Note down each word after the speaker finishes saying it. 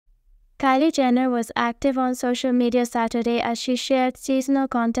Kylie Jenner was active on social media Saturday as she shared seasonal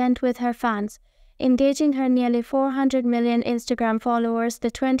content with her fans. Engaging her nearly 400 million Instagram followers,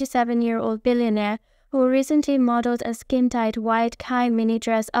 the 27-year-old billionaire, who recently modeled a skin-tight white high mini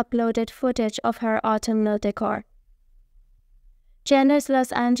dress, uploaded footage of her autumnal decor. Jenner's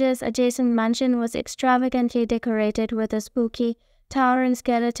Los Angeles-adjacent mansion was extravagantly decorated with a spooky, towering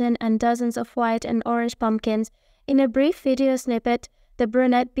skeleton and dozens of white and orange pumpkins. In a brief video snippet, the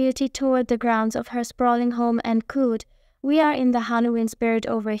brunette beauty toured the grounds of her sprawling home and cooed, "We are in the Halloween spirit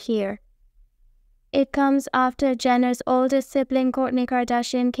over here." It comes after Jenner's oldest sibling, Kourtney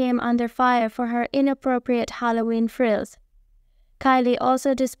Kardashian, came under fire for her inappropriate Halloween frills. Kylie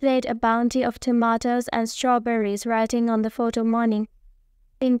also displayed a bounty of tomatoes and strawberries, writing on the photo morning.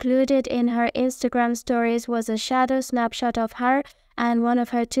 Included in her Instagram stories was a shadow snapshot of her and one of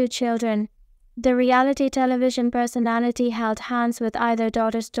her 2 children. The reality television personality held hands with either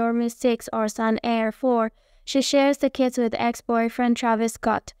daughter Stormi, 6, or son Air, 4. She shares the kids with ex-boyfriend Travis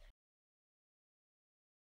Scott.